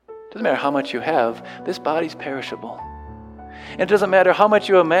Doesn't matter how much you have, this body's perishable. And it doesn't matter how much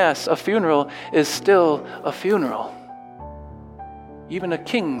you amass, a funeral is still a funeral. Even a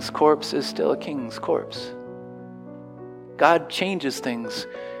king's corpse is still a king's corpse. God changes things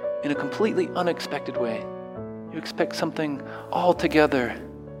in a completely unexpected way. You expect something altogether,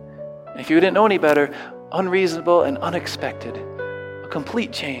 and if you didn't know any better, unreasonable and unexpected. A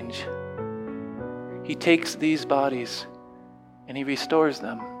complete change. He takes these bodies and he restores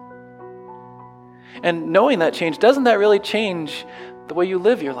them. And knowing that change, doesn't that really change the way you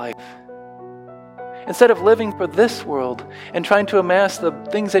live your life? Instead of living for this world and trying to amass the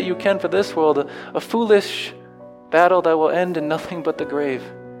things that you can for this world, a foolish battle that will end in nothing but the grave,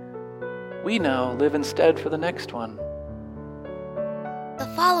 we now live instead for the next one.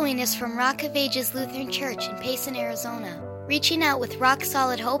 The following is from Rock of Ages Lutheran Church in Payson, Arizona, reaching out with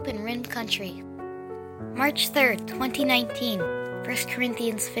rock-solid hope in Rim Country. March 3rd, 2019, 1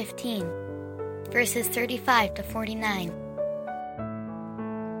 Corinthians 15, verses 35 to 49.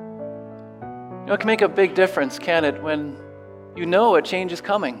 It can make a big difference, can it, when you know a change is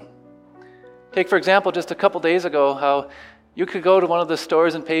coming? Take, for example, just a couple days ago, how you could go to one of the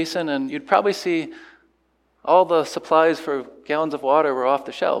stores in Payson and you'd probably see all the supplies for gallons of water were off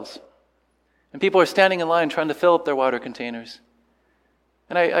the shelves. And people are standing in line trying to fill up their water containers.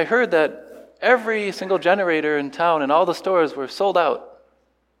 And I heard that every single generator in town and all the stores were sold out.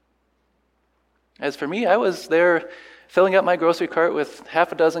 As for me, I was there filling up my grocery cart with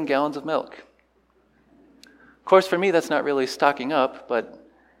half a dozen gallons of milk. Of course, for me, that's not really stocking up, but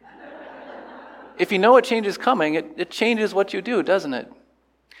if you know a change is coming, it changes what you do, doesn't it?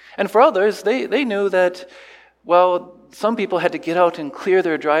 And for others, they knew that, well, some people had to get out and clear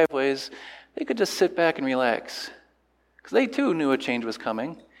their driveways. They could just sit back and relax, because they too knew a change was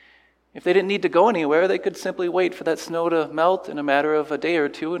coming. If they didn't need to go anywhere, they could simply wait for that snow to melt in a matter of a day or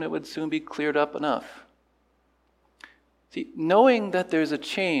two, and it would soon be cleared up enough. See, knowing that there's a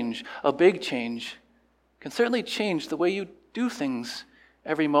change, a big change, can certainly change the way you do things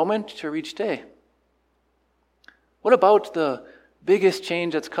every moment or each day. What about the biggest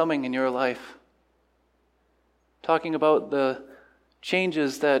change that's coming in your life? Talking about the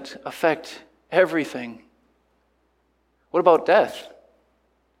changes that affect everything. What about death?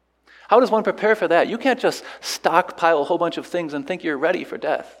 How does one prepare for that? You can't just stockpile a whole bunch of things and think you're ready for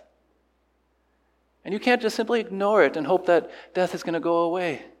death. And you can't just simply ignore it and hope that death is going to go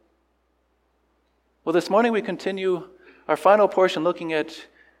away. Well, this morning we continue our final portion looking at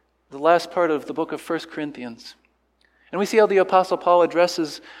the last part of the book of 1 Corinthians. And we see how the Apostle Paul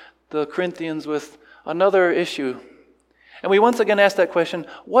addresses the Corinthians with another issue. And we once again ask that question,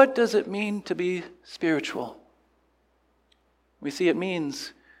 what does it mean to be spiritual? We see it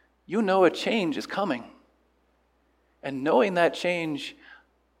means you know a change is coming. And knowing that change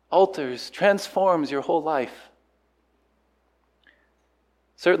alters, transforms your whole life.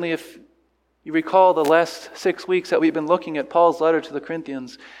 Certainly if you recall the last 6 weeks that we've been looking at Paul's letter to the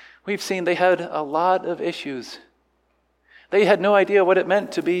Corinthians, we've seen they had a lot of issues. They had no idea what it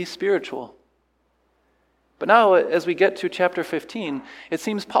meant to be spiritual. But now, as we get to chapter 15, it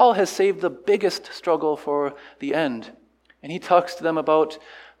seems Paul has saved the biggest struggle for the end. And he talks to them about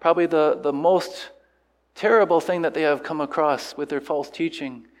probably the most terrible thing that they have come across with their false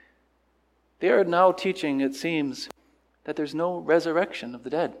teaching. They are now teaching, it seems, that there's no resurrection of the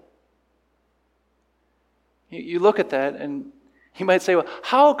dead. You look at that and you might say, well,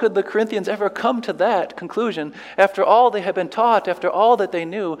 how could the Corinthians ever come to that conclusion after all they had been taught, after all that they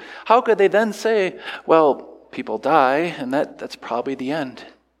knew? How could they then say, well, people die and that's probably the end?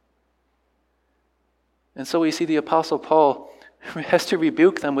 And so we see the Apostle Paul has to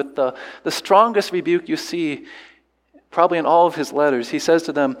rebuke them with the strongest rebuke you see probably in all of his letters. He says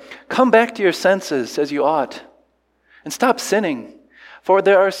to them, come back to your senses as you ought and stop sinning, for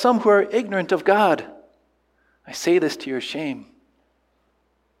there are some who are ignorant of God. I say this to your shame.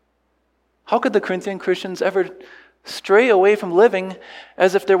 How could the Corinthian Christians ever stray away from living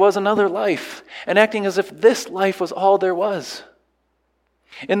as if there was another life and acting as if this life was all there was?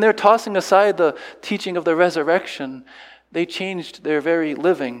 In their tossing aside the teaching of the resurrection, they changed their very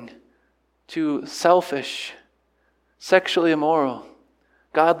living to selfish, sexually immoral,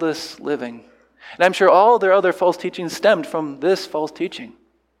 godless living. And I'm sure all their other false teachings stemmed from this false teaching.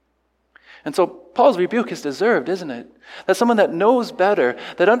 And so Paul's rebuke is deserved, isn't it? That someone that knows better,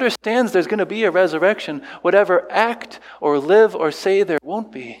 that understands there's going to be a resurrection, would ever act or live or say there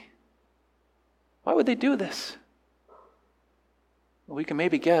won't be. Why would they do this? Well, we can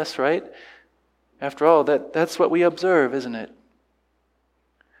maybe guess, right? After all, that's what we observe, isn't it?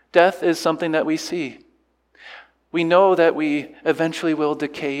 Death is something that we see. We know that we eventually will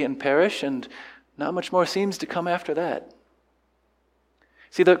decay and perish, and not much more seems to come after that.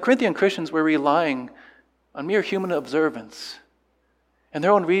 See, the Corinthian Christians were relying on mere human observance and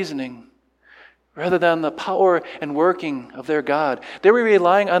their own reasoning rather than the power and working of their God. They were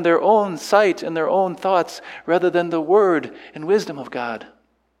relying on their own sight and their own thoughts rather than the word and wisdom of God.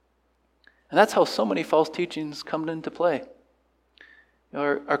 And that's how so many false teachings come into play.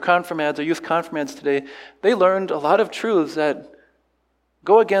 Our confirmads, our youth confirmads today, they learned a lot of truths that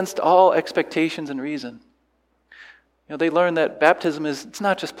go against all expectations and reason. They learned that baptism it's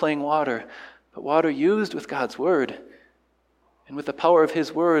not just plain water, but water used with God's word. And with the power of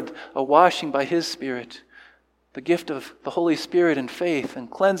his word, a washing by his Spirit, the gift of the Holy Spirit and faith and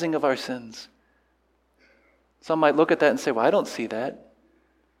cleansing of our sins. Some might look at that and say, well, I don't see that.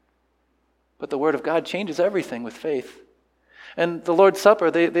 But the word of God changes everything with faith. And the Lord's Supper,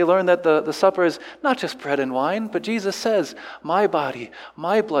 they learn that the supper is not just bread and wine, but Jesus says, my body,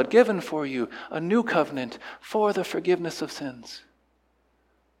 my blood given for you, a new covenant for the forgiveness of sins.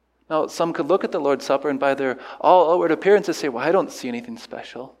 Now, some could look at the Lord's Supper and by their all outward appearances say, well, I don't see anything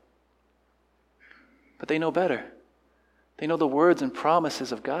special. But they know better. They know the words and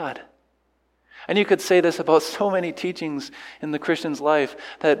promises of God. And you could say this about so many teachings in the Christian's life,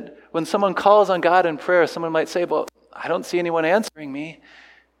 that when someone calls on God in prayer, someone might say, well, I don't see anyone answering me.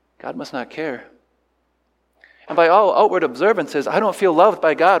 God must not care. And by all outward observances, I don't feel loved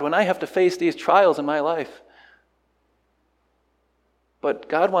by God when I have to face these trials in my life. But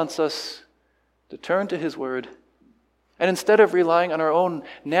God wants us to turn to his word, and instead of relying on our own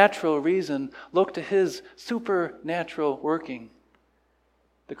natural reason, look to his supernatural working.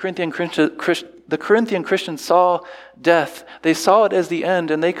 The Corinthian Christians saw death. They saw it as the end,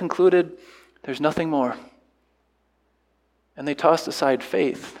 and they concluded there's nothing more. And they tossed aside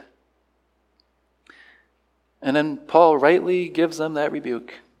faith. And then Paul rightly gives them that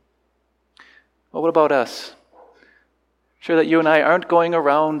rebuke. Well, what about us? Sure that you and I aren't going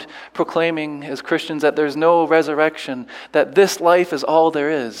around proclaiming as Christians that there's no resurrection, that this life is all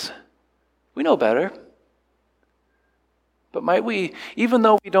there is. We know better. But might we, even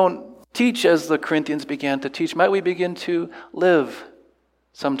though we don't teach as the Corinthians began to teach, might we begin to live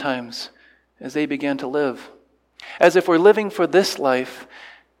sometimes as they began to live? As if we're living for this life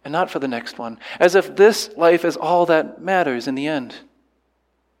and not for the next one. As if this life is all that matters in the end.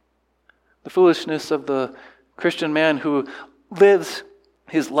 The foolishness of the Christian man who lives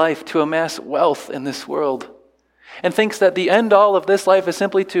his life to amass wealth in this world and thinks that the end all of this life is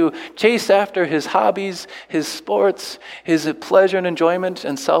simply to chase after his hobbies, his sports, his pleasure and enjoyment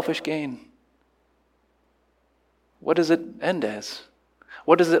and selfish gain. What does it end as?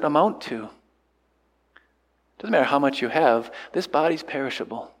 What does it amount to? It doesn't matter how much you have, this body's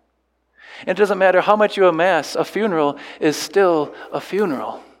perishable. And it doesn't matter how much you amass, a funeral is still a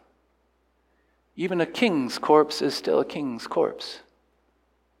funeral. Even a king's corpse is still a king's corpse.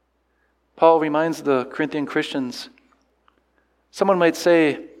 Paul reminds the Corinthian Christians, someone might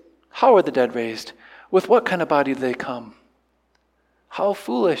say, how are the dead raised? With what kind of body do they come? How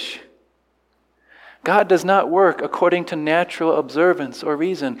foolish. God does not work according to natural observance or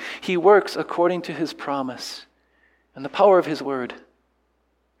reason. He works according to his promise and the power of his word.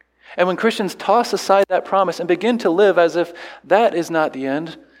 And when Christians toss aside that promise and begin to live as if that is not the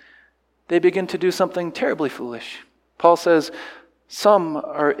end, they begin to do something terribly foolish. Paul says, some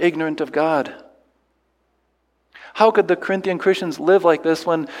are ignorant of God. How could the Corinthian Christians live like this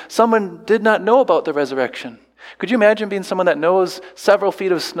when someone did not know about the resurrection? Could you imagine being someone that knows several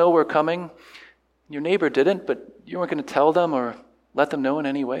feet of snow were coming? Your neighbor didn't, but you weren't going to tell them or let them know in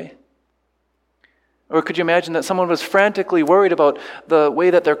any way? Or could you imagine that someone was frantically worried about the way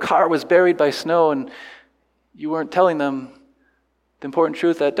that their car was buried by snow and you weren't telling them the important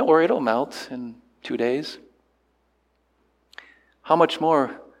truth that, don't worry, it'll melt in 2 days? How much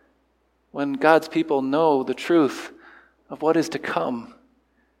more when God's people know the truth of what is to come?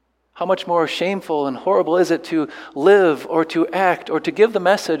 How much more shameful and horrible is it to live or to act or to give the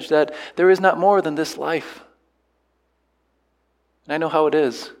message that there is not more than this life? And I know how it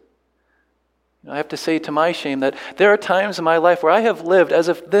is. I have to say to my shame that there are times in my life where I have lived as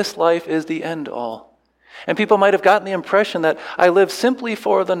if this life is the end all. And people might have gotten the impression that I live simply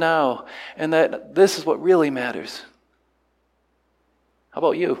for the now and that this is what really matters. How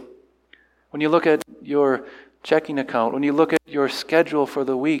about you? When you look at your checking account, when you look at your schedule for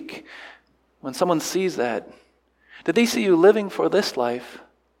the week, when someone sees that, did they see you living for this life?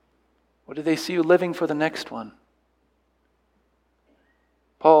 Or did they see you living for the next one?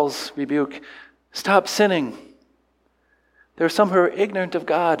 Paul's rebuke, stop sinning. There are some who are ignorant of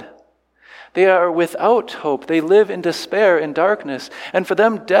God. They are without hope. They live in despair and darkness. And for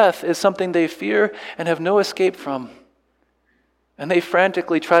them, death is something they fear and have no escape from. And they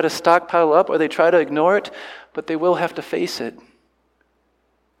frantically try to stockpile up, or they try to ignore it, but they will have to face it.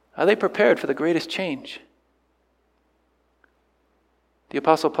 Are they prepared for the greatest change? The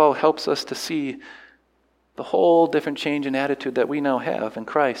Apostle Paul helps us to see the whole different change in attitude that we now have in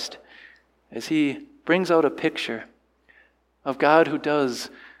Christ, as he brings out a picture of God who does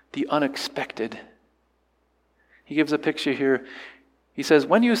the unexpected. He gives a picture here. He says,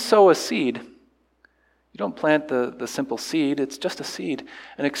 when you sow a seed, you don't plant the simple seed, it's just a seed,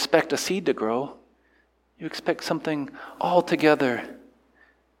 and expect a seed to grow. You expect something altogether.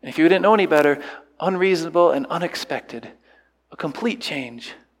 And if you didn't know any better, unreasonable and unexpected. A complete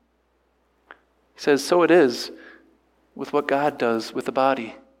change. He says, so it is with what God does with the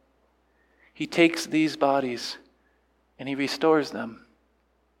body. He takes these bodies and he restores them.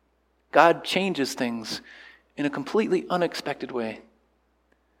 God changes things in a completely unexpected way.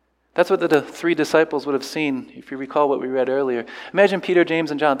 That's what the three disciples would have seen, if you recall what we read earlier. Imagine Peter,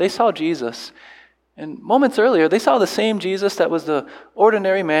 James, and John. They saw Jesus. And moments earlier, they saw the same Jesus that was the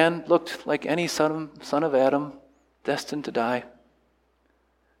ordinary man, looked like any son of Adam, destined to die.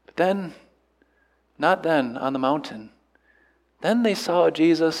 But then, not then, on the mountain. Then they saw a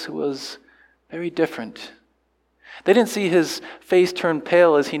Jesus who was very different. They didn't see his face turn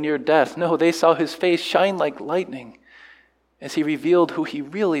pale as he neared death. No, they saw his face shine like lightning as he revealed who he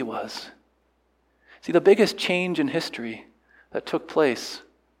really was. See, the biggest change in history that took place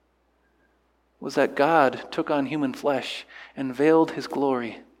was that God took on human flesh and veiled his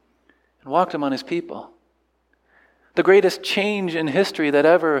glory and walked among his people. The greatest change in history that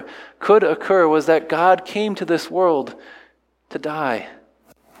ever could occur was that God came to this world to die.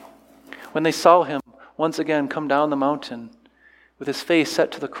 When they saw him once again come down the mountain with his face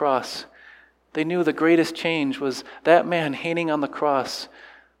set to the cross, they knew the greatest change was that man hanging on the cross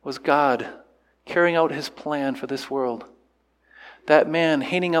was God carrying out his plan for this world. That man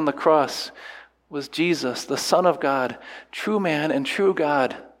hanging on the cross was Jesus, the Son of God, true man and true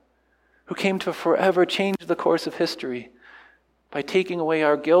God, who came to forever change the course of history by taking away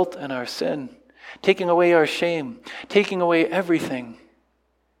our guilt and our sin, taking away our shame, taking away everything,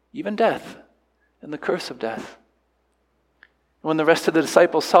 even death and the curse of death. When the rest of the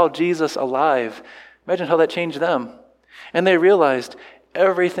disciples saw Jesus alive, imagine how that changed them. And they realized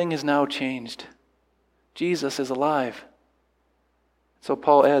everything is now changed. Jesus is alive. So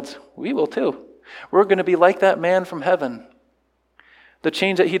Paul adds, we will too. We're going to be like that man from heaven. The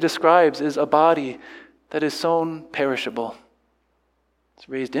change that he describes is a body that is sown perishable. It's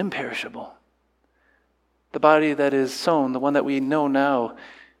raised imperishable. The body that is sown, the one that we know now,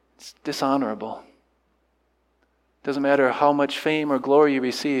 it's dishonorable. Doesn't matter how much fame or glory you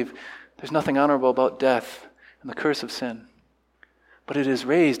receive, there's nothing honorable about death and the curse of sin. But it is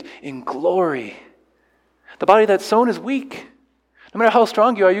raised in glory. The body that's sown is weak. No matter how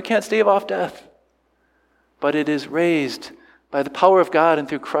strong you are, you can't stave off death. But it is raised by the power of God and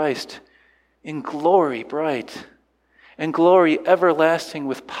through Christ in glory bright and glory everlasting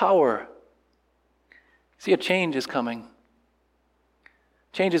with power. See, a change is coming.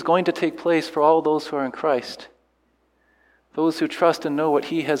 Change is going to take place for all those who are in Christ. Those who trust and know what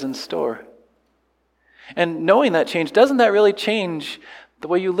he has in store. And knowing that change, doesn't that really change the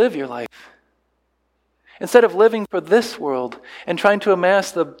way you live your life? Instead of living for this world and trying to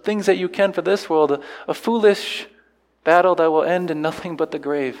amass the things that you can for this world, a foolish battle that will end in nothing but the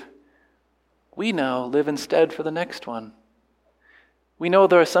grave, we now live instead for the next one. We know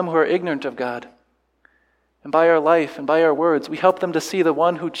there are some who are ignorant of God. And by our life and by our words, we help them to see the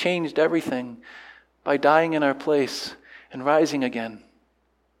one who changed everything by dying in our place and rising again.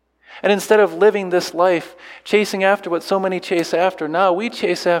 And instead of living this life, chasing after what so many chase after, now we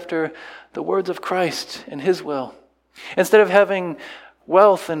chase after the words of Christ and his will. Instead of having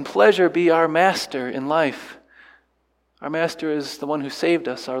wealth and pleasure be our master in life, our master is the one who saved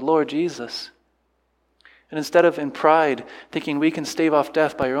us, our Lord Jesus. And instead of in pride thinking we can stave off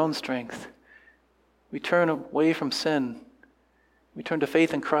death by our own strength, we turn away from sin. We turn to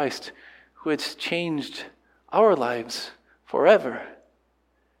faith in Christ, who has changed our lives forever.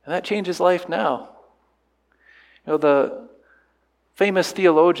 And that changes life now. You know, the famous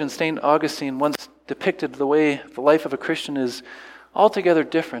theologian St. Augustine once depicted the way the life of a Christian is altogether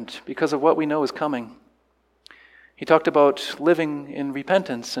different because of what we know is coming. He talked about living in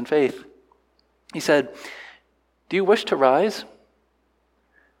repentance and faith. He said, "Do you wish to rise?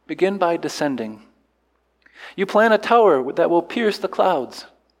 Begin by descending. You plan a tower that will pierce the clouds.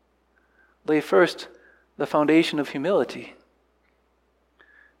 Lay first the foundation of humility.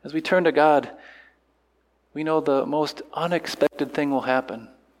 As we turn to God, we know the most unexpected thing will happen.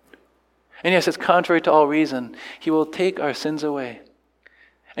 And yes, it's contrary to all reason. He will take our sins away.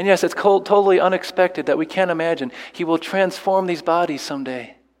 And yes, it's totally unexpected that we can't imagine. He will transform these bodies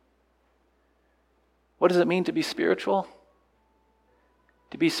someday. What does it mean to be spiritual?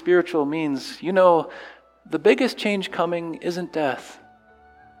 To be spiritual means, the biggest change coming isn't death.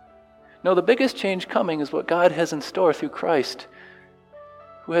 No, the biggest change coming is what God has in store through Christ,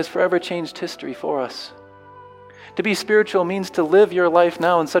 who has forever changed history for us. To be spiritual means to live your life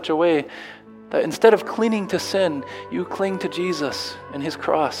now in such a way that instead of clinging to sin, you cling to Jesus and his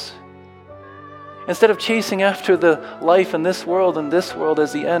cross. Instead of chasing after the life in this world and this world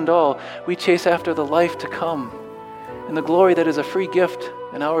as the end all, we chase after the life to come and the glory that is a free gift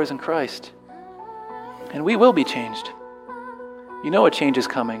and ours in Christ. And we will be changed. A change is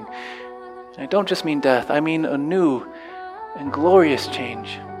coming. And I don't just mean death, I mean a new and glorious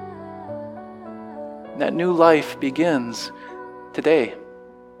change. And that new life begins today.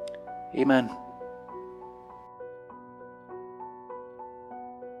 Amen.